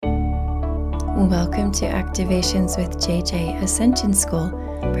Welcome to Activations with JJ Ascension School,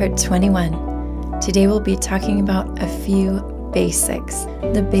 Part 21. Today we'll be talking about a few basics.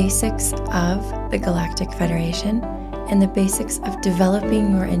 The basics of the Galactic Federation and the basics of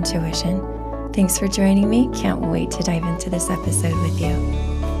developing your intuition. Thanks for joining me. Can't wait to dive into this episode with you.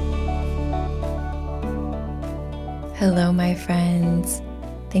 Hello, my friends.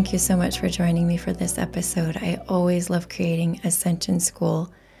 Thank you so much for joining me for this episode. I always love creating Ascension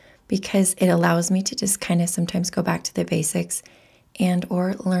School because it allows me to just kind of sometimes go back to the basics and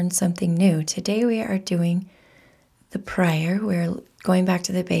or learn something new. Today we are doing the prior. We're going back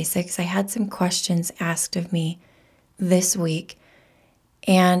to the basics. I had some questions asked of me this week,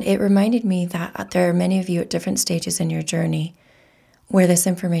 and it reminded me that there are many of you at different stages in your journey where this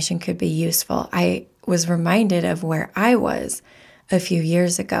information could be useful. I was reminded of where I was a few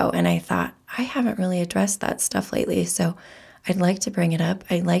years ago, and I thought, I haven't really addressed that stuff lately, so I'd like to bring it up.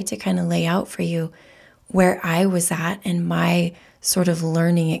 I'd like to kind of lay out for you where I was at and my sort of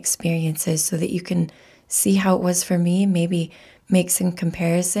learning experiences so that you can see how it was for me, maybe make some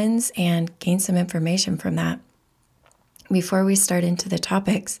comparisons and gain some information from that. Before we start into the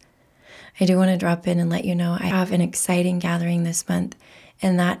topics, I do want to drop in and let you know I have an exciting gathering this month,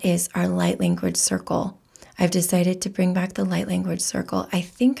 and that is our Light Language Circle. I've decided to bring back the Light Language Circle. I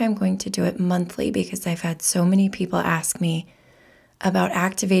think I'm going to do it monthly because I've had so many people ask me about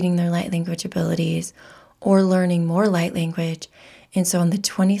activating their light language abilities or learning more light language. And so on the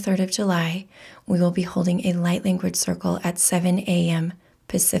 23rd of July, we will be holding a Light Language Circle at 7 a.m.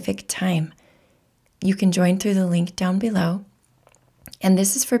 Pacific time. You can join through the link down below. And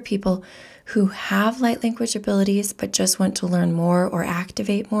this is for people who have light language abilities but just want to learn more or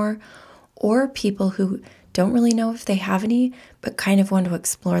activate more, or people who don't really know if they have any, but kind of want to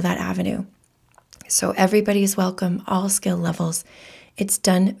explore that avenue. So everybody is welcome, all skill levels. It's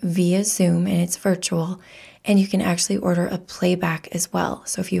done via Zoom and it's virtual, and you can actually order a playback as well.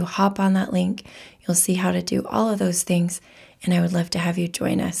 So if you hop on that link, you'll see how to do all of those things, and I would love to have you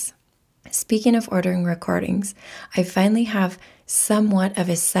join us. Speaking of ordering recordings, I finally have somewhat of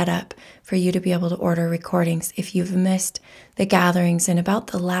a setup for you to be able to order recordings. If you've missed the gatherings in about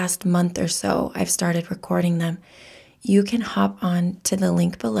the last month or so, I've started recording them. You can hop on to the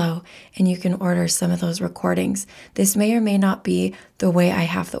link below and you can order some of those recordings. This may or may not be the way I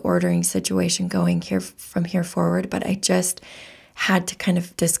have the ordering situation going here from here forward, but I just had to kind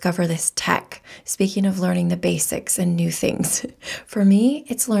of discover this tech. Speaking of learning the basics and new things, for me,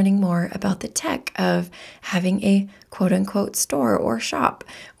 it's learning more about the tech of having a quote unquote store or shop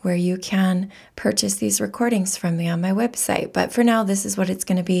where you can purchase these recordings from me on my website. But for now, this is what it's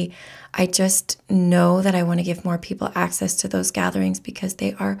going to be. I just know that I want to give more people access to those gatherings because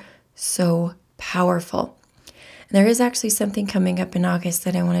they are so powerful. And there is actually something coming up in August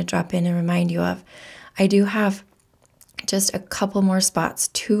that I want to drop in and remind you of. I do have just a couple more spots,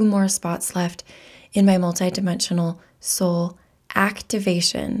 2 more spots left in my multidimensional soul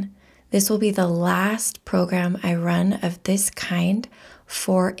activation. This will be the last program I run of this kind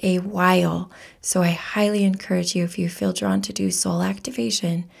for a while. So I highly encourage you, if you feel drawn to do soul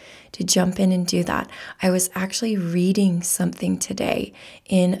activation, to jump in and do that. I was actually reading something today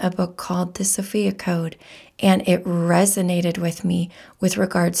in a book called The Sophia Code, and it resonated with me with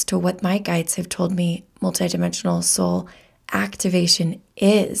regards to what my guides have told me multidimensional soul activation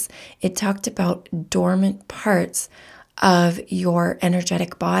is. It talked about dormant parts of your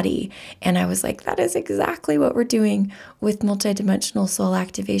energetic body. And I was like, that is exactly what we're doing with multidimensional soul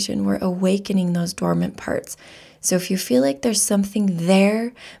activation. We're awakening those dormant parts. So if you feel like there's something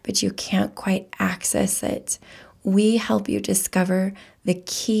there, but you can't quite access it, we help you discover the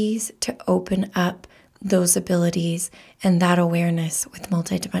keys to open up those abilities and that awareness with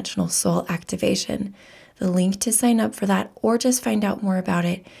multidimensional soul activation. The link to sign up for that or just find out more about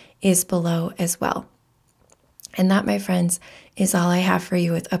it is below as well. And that, my friends, is all I have for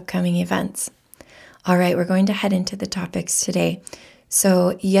you with upcoming events. All right, we're going to head into the topics today.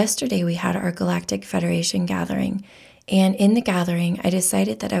 So yesterday we had our Galactic Federation gathering, and in the gathering, I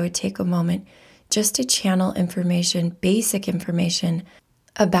decided that I would take a moment just to channel information, basic information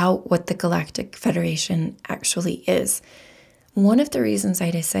about what the Galactic Federation actually is. One of the reasons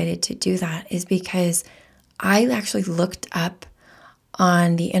I decided to do that is because I actually looked up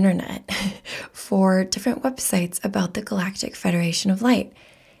on the internet for different websites about the Galactic Federation of Light.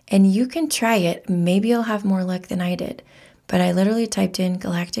 And you can try it. Maybe you'll have more luck than I did. But I literally typed in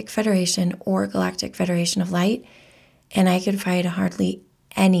Galactic Federation or Galactic Federation of Light, and I could find hardly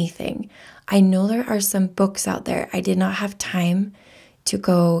anything. I know there are some books out there. I did not have time to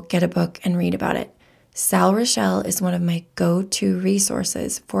go get a book and read about it. Sal Rochelle is one of my go-to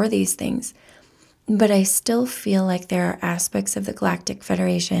resources for these things. But I still feel like there are aspects of the Galactic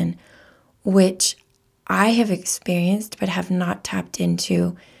Federation which I have experienced but have not tapped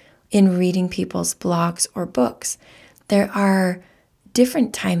into in reading people's blogs or books. There are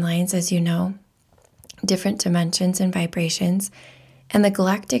different timelines, as you know, different dimensions and vibrations, and the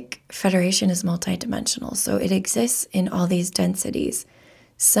Galactic Federation is multidimensional, so it exists in all these densities.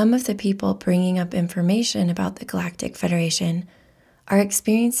 Some of the people bringing up information about the Galactic Federation are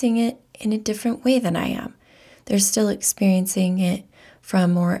experiencing it in a different way than I am. They're still experiencing it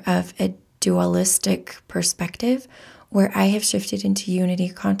from more of a dualistic perspective, where I have shifted into unity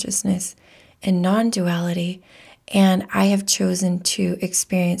consciousness and non-duality, and I have chosen to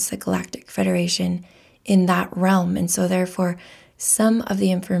experience the Galactic Federation in that realm. And so therefore, some of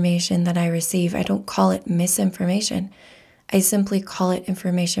the information that I receive, I don't call it misinformation. I simply call it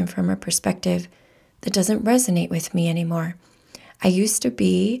information from a perspective that doesn't resonate with me anymore. I used to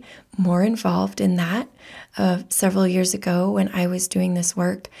be more involved in that several years ago when I was doing this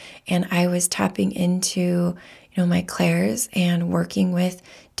work and I was tapping into, my clairs and working with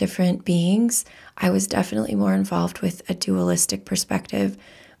different beings. I was definitely more involved with a dualistic perspective,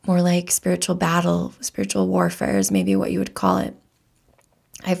 more like spiritual battle, spiritual warfare is maybe what you would call it.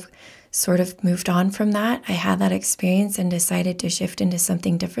 I've sort of moved on from that. I had that experience and decided to shift into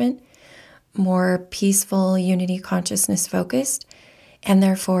something different, more peaceful, unity consciousness focused. And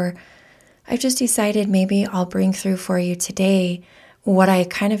therefore, I've just decided maybe I'll bring through for you today what I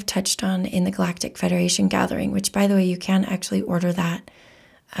kind of touched on in the Galactic Federation gathering, which, by the way, you can actually order that.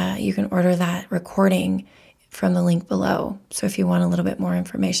 You can order that recording from the link below. So if you want a little bit more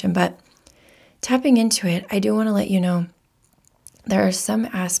information, but tapping into it, I do want to let you know there are some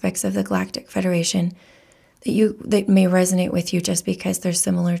aspects of the Galactic Federation that may resonate with you just because they're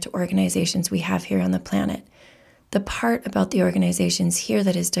similar to organizations we have here on the planet. The part about the organizations here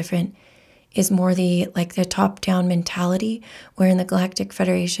that is different is more the top-down mentality, where in the Galactic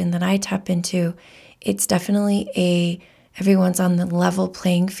Federation that I tap into, it's definitely everyone's on the level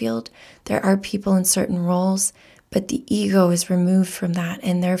playing field. There are people in certain roles, but the ego is removed from that,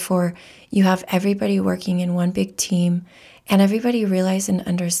 and therefore you have everybody working in one big team, and everybody realizes and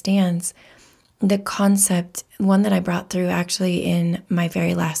understands the concept, one that I brought through actually in my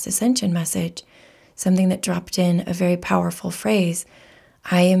very last Ascension message, something that dropped in a very powerful phrase: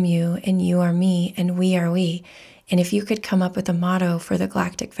 I am you, and you are me, and we are we. And if you could come up with a motto for the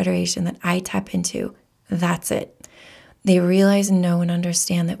Galactic Federation that I tap into, that's it. They realize and know and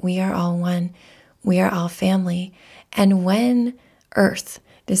understand that we are all one, we are all family. And when Earth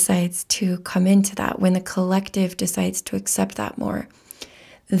decides to come into that, when the collective decides to accept that more,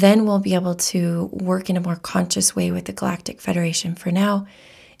 then we'll be able to work in a more conscious way with the Galactic Federation. For now,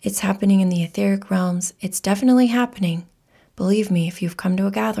 it's happening in the etheric realms. It's definitely happening. Believe me, if you've come to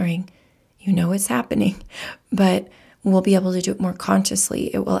a gathering, you know it's happening. But we'll be able to do it more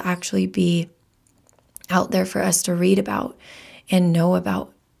consciously. It will actually be out there for us to read about and know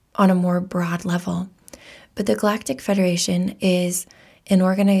about on a more broad level. But the Galactic Federation is an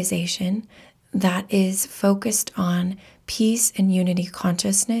organization that is focused on peace and unity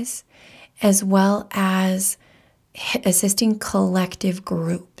consciousness, as well as assisting collective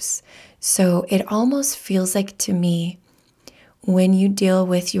groups. So it almost feels like, to me, when you deal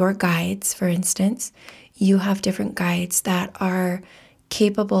with your guides, for instance, you have different guides that are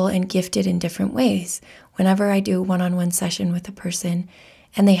capable and gifted in different ways. Whenever I do a one-on-one session with a person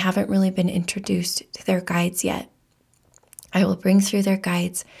and they haven't really been introduced to their guides yet, I will bring through their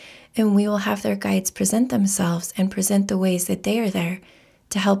guides, and we will have their guides present themselves and present the ways that they are there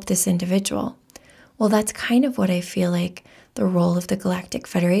to help this individual. Well, that's kind of what I feel like the role of the Galactic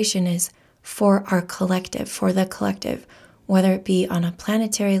Federation is for our collective, for the collective, whether it be on a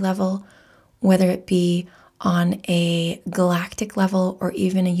planetary level, whether it be on a galactic level, or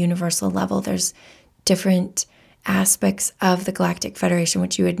even a universal level. There's different aspects of the Galactic Federation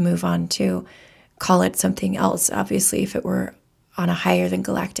which you would move on to call it something else, obviously, if it were on a higher than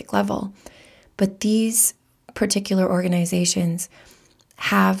galactic level. But these particular organizations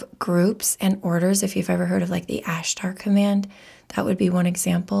have groups and orders. If you've ever heard of the Ashtar Command, that would be one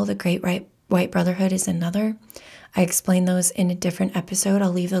example. The Great White Brotherhood is another. I explain those in a different episode.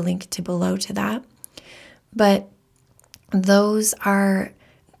 I'll leave the link below to that. But those are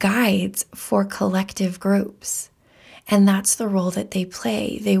guides for collective groups. And that's the role that they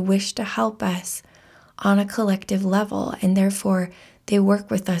play. They wish to help us on a collective level, and therefore they work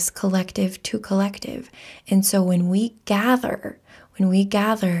with us collective to collective. And so when we gather,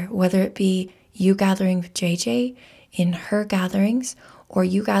 whether it be you gathering with JJ in her gatherings, or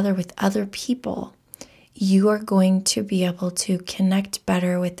you gather with other people, you are going to be able to connect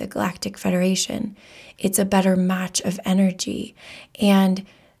better with the Galactic Federation. It's a better match of energy. And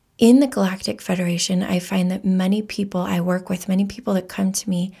in the Galactic Federation, I find that many people I work with, many people that come to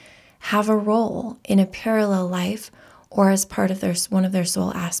me, have a role in a parallel life or as part of one of their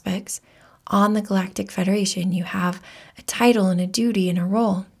soul aspects on the Galactic Federation. You have a title and a duty and a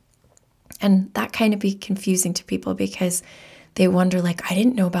role. And that kind of be confusing to people because they wonder, like, I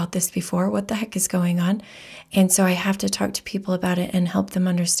didn't know about this before. What the heck is going on? And so I have to talk to people about it and help them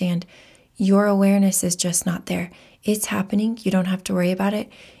understand your awareness is just not there. It's happening. You don't have to worry about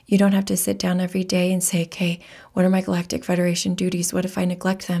it. You don't have to sit down every day and say, okay, what are my Galactic Federation duties? What if I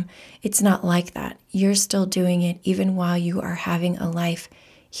neglect them? It's not like that. You're still doing it even while you are having a life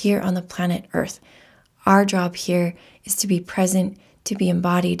here on the planet Earth. Our job here is to be present, to be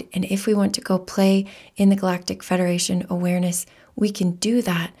embodied. And if we want to go play in the Galactic Federation awareness, we can do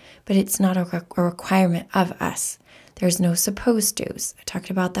that, but it's not a requirement of us. There's no supposed to's. I talked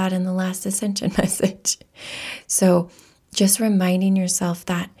about that in the last Ascension message. So just reminding yourself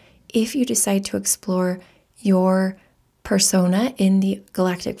that if you decide to explore your persona in the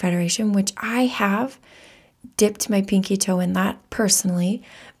Galactic Federation, which I have dipped my pinky toe in that personally,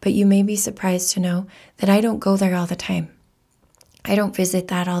 but you may be surprised to know that I don't go there all the time. I don't visit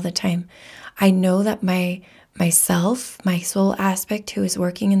that all the time. I know that myself, my soul aspect who is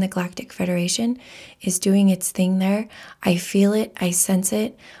working in the Galactic Federation is doing its thing there. I feel it. I sense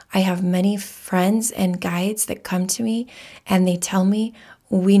it. I have many friends and guides that come to me and they tell me,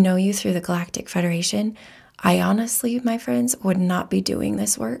 we know you through the Galactic Federation. I honestly, my friends, would not be doing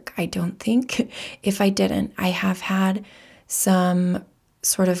this work, I don't think, if I didn't. I have had some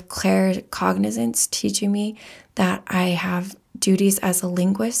sort of claircognizance teaching me that I have duties as a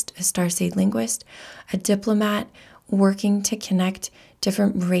linguist, a starseed linguist, a diplomat, working to connect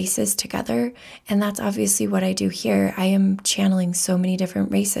different races together. And that's obviously what I do here. I am channeling so many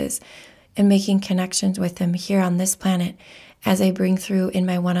different races and making connections with them here on this planet as I bring through in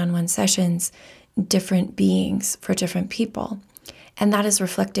my one-on-one sessions different beings for different people. And that is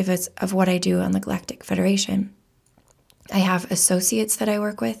reflective of what I do on the Galactic Federation. I have associates that I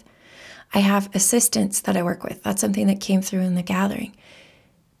work with. I have assistants that I work with. That's something that came through in the gathering.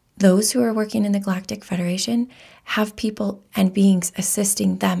 Those who are working in the Galactic Federation have people and beings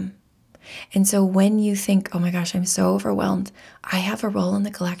assisting them. And so when you think, oh my gosh, I'm so overwhelmed, I have a role in the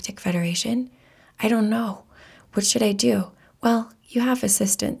Galactic Federation, I don't know. What should I do? Well, you have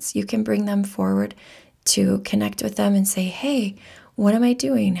assistants. You can bring them forward to connect with them and say, hey, what am I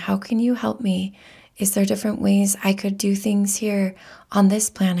doing? How can you help me? Is there different ways I could do things here on this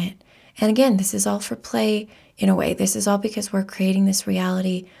planet? And again, this is all for play in a way. This is all because we're creating this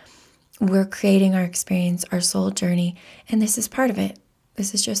reality. We're creating our experience, our soul journey, and this is part of it.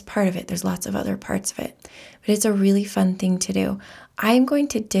 This is just part of it. There's lots of other parts of it, but it's a really fun thing to do. I'm going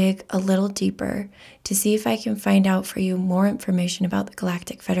to dig a little deeper to see if I can find out for you more information about the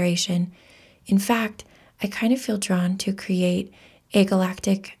Galactic Federation. In fact, I kind of feel drawn to create a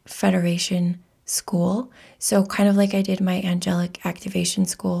Galactic Federation school. So kind of like I did my angelic activation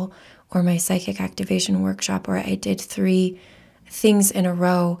school or my psychic activation workshop, where I did 3 things in a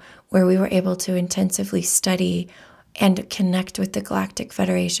row where we were able to intensively study and connect with the Galactic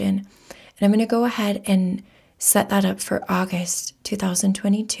Federation. And I'm going to go ahead and set that up for August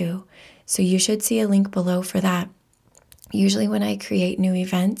 2022. So you should see a link below for that. Usually when I create new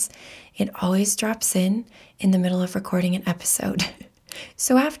events, it always drops in the middle of recording an episode.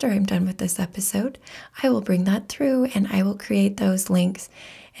 So after I'm done with this episode, I will bring that through and I will create those links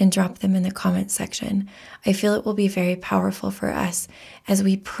and drop them in the comment section. I feel it will be very powerful for us as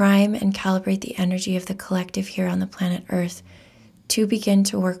we prime and calibrate the energy of the collective here on the planet Earth to begin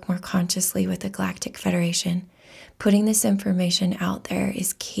to work more consciously with the Galactic Federation. Putting this information out there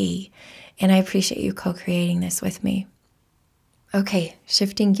is key, and I appreciate you co-creating this with me. Okay,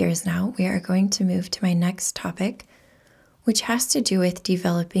 shifting gears now, we are going to move to my next topic, which has to do with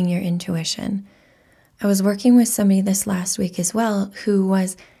developing your intuition. I was working with somebody this last week as well who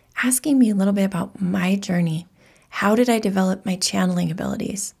was asking me a little bit about my journey. How did I develop my channeling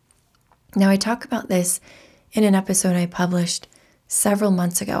abilities? Now, I talk about this in an episode I published several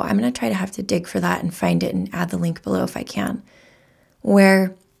months ago. I'm going to try to have to dig for that and find it and add the link below if I can,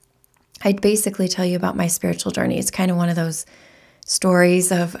 where I basically tell you about my spiritual journey. It's kind of one of those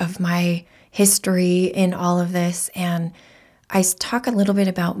stories of my history in all of this, and I talk a little bit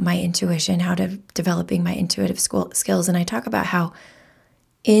about my intuition, how to developing my intuitive skills, and I talk about how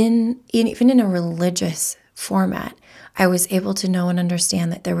even in a religious format, I was able to know and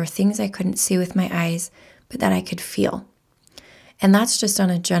understand that there were things I couldn't see with my eyes, but that I could feel. And that's just on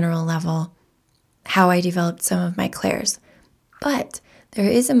a general level how I developed some of my clairs. But there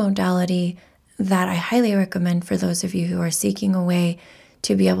is a modality that I highly recommend for those of you who are seeking a way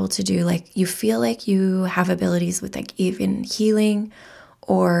to be able to do, like, you feel like you have abilities with like even healing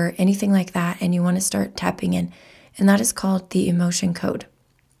or anything like that, and you want to start tapping in. And that is called the emotion code.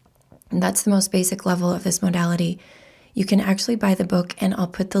 And that's the most basic level of this modality. You can actually buy the book, and I'll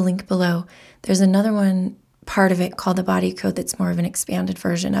put the link below. There's another one part of it called the body code that's more of an expanded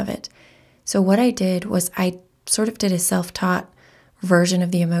version of it. So what I did was I sort of did a self-taught version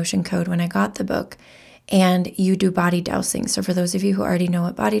of the emotion code when I got the book, and you do body dowsing. So for those of you who already know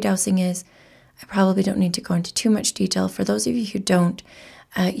what body dowsing is, I probably don't need to go into too much detail. For those of you who don't,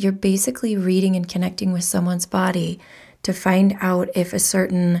 you're basically reading and connecting with someone's body to find out if a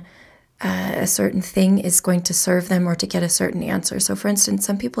certain thing is going to serve them or to get a certain answer. So for instance,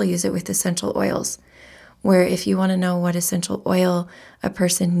 some people use it with essential oils, where if you want to know what essential oil a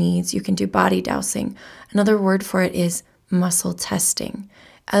person needs, you can do body dowsing. Another word for it is muscle testing.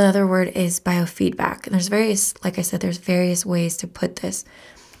 Another word is biofeedback. And there's various, like I said, there's various ways to put this.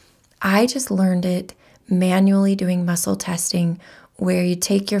 I just learned it manually doing muscle testing, where you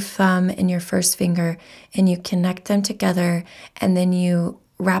take your thumb and your first finger and you connect them together, and then you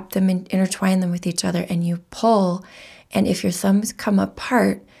wrap them and intertwine them with each other, and you pull. And if your thumbs come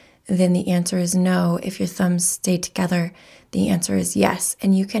apart, then the answer is no. If your thumbs stay together, the answer is yes.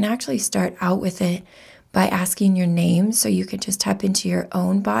 And you can actually start out with it by asking your name. So you could just tap into your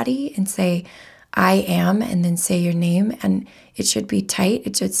own body and say, I am, and then say your name, and it should be tight.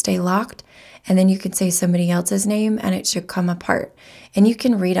 It should stay locked. And then you could say somebody else's name and it should come apart. And you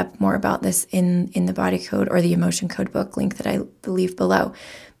can read up more about this in the body code or the emotion code book link that I leave below.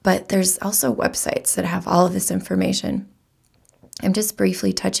 But there's also websites that have all of this information. I'm just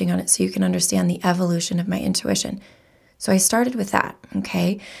briefly touching on it so you can understand the evolution of my intuition. So I started with that,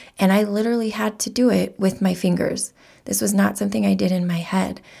 okay? And I literally had to do it with my fingers. This was not something I did in my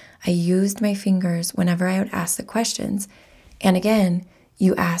head. I used my fingers whenever I would ask the questions. And again,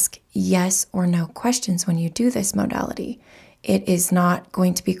 you ask yes or no questions when you do this modality. It is not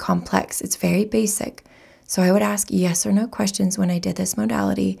going to be complex. It's very basic. So I would ask yes or no questions when I did this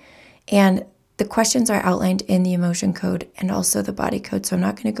modality. And the questions are outlined in the emotion code and also the body code. So I'm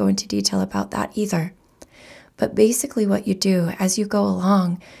not going to go into detail about that either. But basically what you do as you go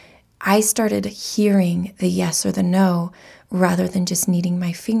along, I started hearing the yes or the no rather than just needing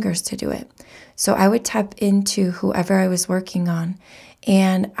my fingers to do it. So I would tap into whoever I was working on.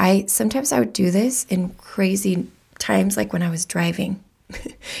 And sometimes I would do this in crazy times, like when I was driving.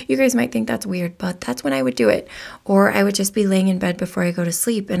 You guys might think that's weird, but that's when I would do it. Or I would just be laying in bed before I go to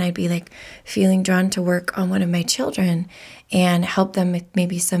sleep, and I'd be like feeling drawn to work on one of my children and help them with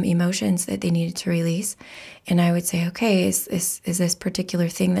maybe some emotions that they needed to release. And I would say, okay, is this particular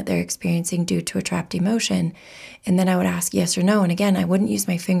thing that they're experiencing due to a trapped emotion? And then I would ask yes or no. And again, I wouldn't use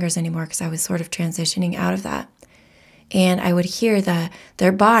my fingers anymore because I was sort of transitioning out of that. And I would hear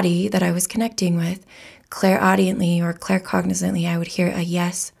their body that I was connecting with clairaudiently or claircognizantly. I would hear a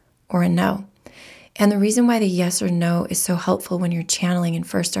yes or a no. And the reason why the yes or no is so helpful when you're channeling and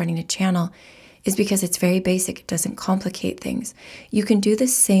first starting to channel is because it's very basic. It doesn't complicate things. You can do the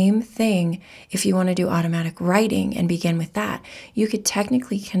same thing if you want to do automatic writing and begin with that. You could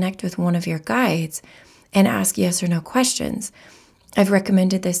technically connect with one of your guides and ask yes or no questions. I've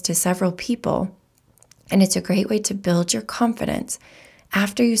recommended this to several people, and it's a great way to build your confidence.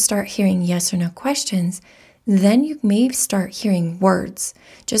 After you start hearing yes or no questions, then you may start hearing words,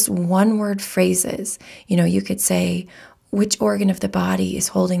 just one word phrases. You could say, which organ of the body is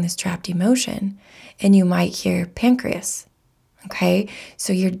holding this trapped emotion? And you might hear pancreas. Okay,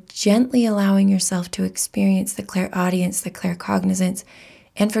 so you're gently allowing yourself to experience the clairaudience, the claircognizance.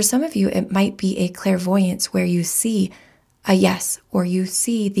 And for some of you, it might be a clairvoyance where you see a yes, or you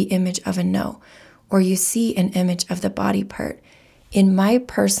see the image of a no, or you see an image of the body part. In my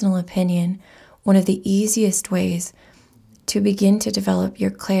personal opinion, one of the easiest ways to begin to develop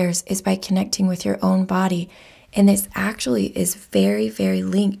your clairs is by connecting with your own body. And this actually is very, very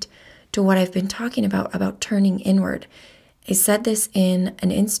linked to what I've been talking about turning inward. I said this in an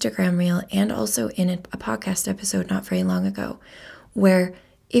Instagram reel and also in a podcast episode not very long ago, where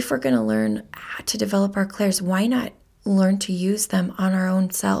if we're going to learn to develop our clairs, why not learn to use them on our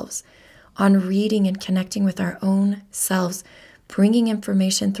own selves, on reading and connecting with our own selves, bringing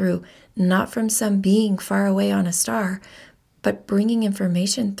information through, not from some being far away on a star, but bringing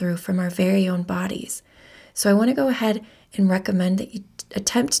information through from our very own bodies. So I want to go ahead and recommend that you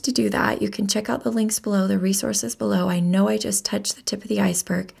attempt to do that. You can check out the links below, the resources below. I know I just touched the tip of the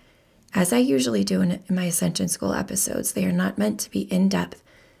iceberg, as I usually do in my Ascension School episodes. They are not meant to be in depth.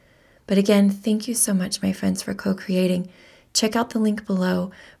 But again, thank you so much, my friends, for co-creating. Check out the link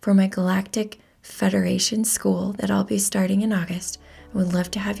below for my Galactic Federation School that I'll be starting in August. I would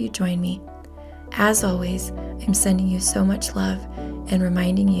love to have you join me. As always, I'm sending you so much love and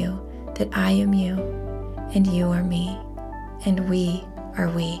reminding you that I am you and you are me and we are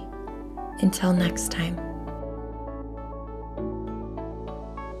we. Until next time.